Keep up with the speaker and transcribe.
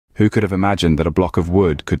Who could have imagined that a block of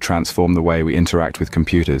wood could transform the way we interact with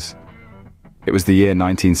computers? It was the year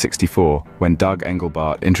 1964 when Doug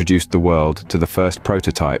Engelbart introduced the world to the first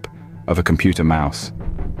prototype of a computer mouse.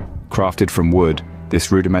 Crafted from wood,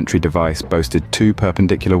 this rudimentary device boasted two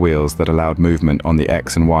perpendicular wheels that allowed movement on the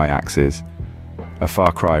X and Y axes, a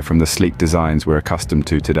far cry from the sleek designs we're accustomed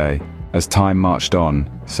to today. As time marched on,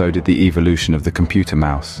 so did the evolution of the computer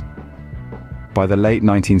mouse. By the late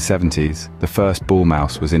 1970s, the first ball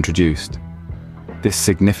mouse was introduced. This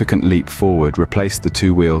significant leap forward replaced the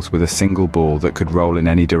two wheels with a single ball that could roll in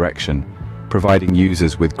any direction, providing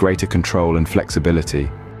users with greater control and flexibility.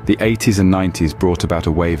 The 80s and 90s brought about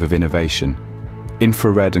a wave of innovation.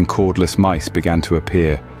 Infrared and cordless mice began to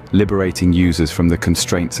appear, liberating users from the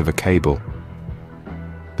constraints of a cable.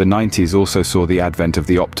 The 90s also saw the advent of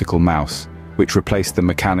the optical mouse, which replaced the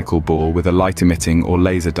mechanical ball with a light-emitting or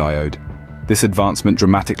laser diode. This advancement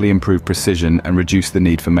dramatically improved precision and reduced the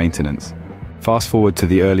need for maintenance. Fast forward to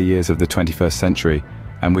the early years of the 21st century,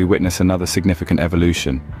 and we witness another significant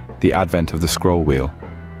evolution, the advent of the scroll wheel.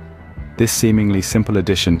 This seemingly simple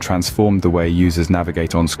addition transformed the way users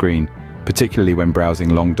navigate on screen, particularly when browsing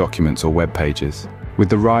long documents or web pages. With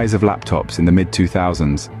the rise of laptops in the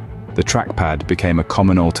mid-2000s, the trackpad became a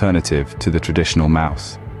common alternative to the traditional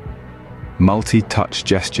mouse. Multi-touch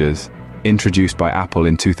gestures, introduced by Apple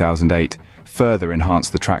in 2008, further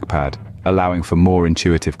enhanced the trackpad, allowing for more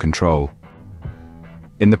intuitive control.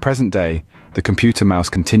 In the present day, the computer mouse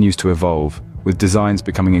continues to evolve, with designs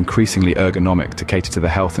becoming increasingly ergonomic to cater to the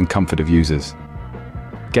health and comfort of users.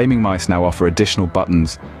 Gaming mice now offer additional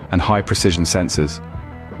buttons and high-precision sensors,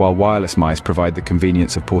 while wireless mice provide the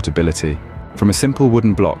convenience of portability. From a simple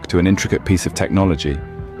wooden block to an intricate piece of technology,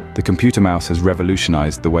 the computer mouse has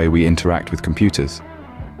revolutionized the way we interact with computers.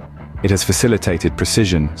 It has facilitated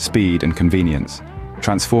precision, speed, and convenience,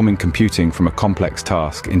 transforming computing from a complex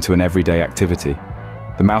task into an everyday activity.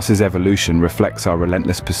 The mouse's evolution reflects our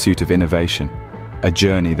relentless pursuit of innovation, a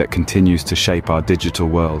journey that continues to shape our digital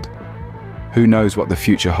world. Who knows what the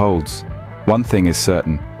future holds? One thing is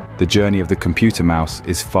certain, the journey of the computer mouse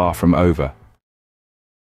is far from over.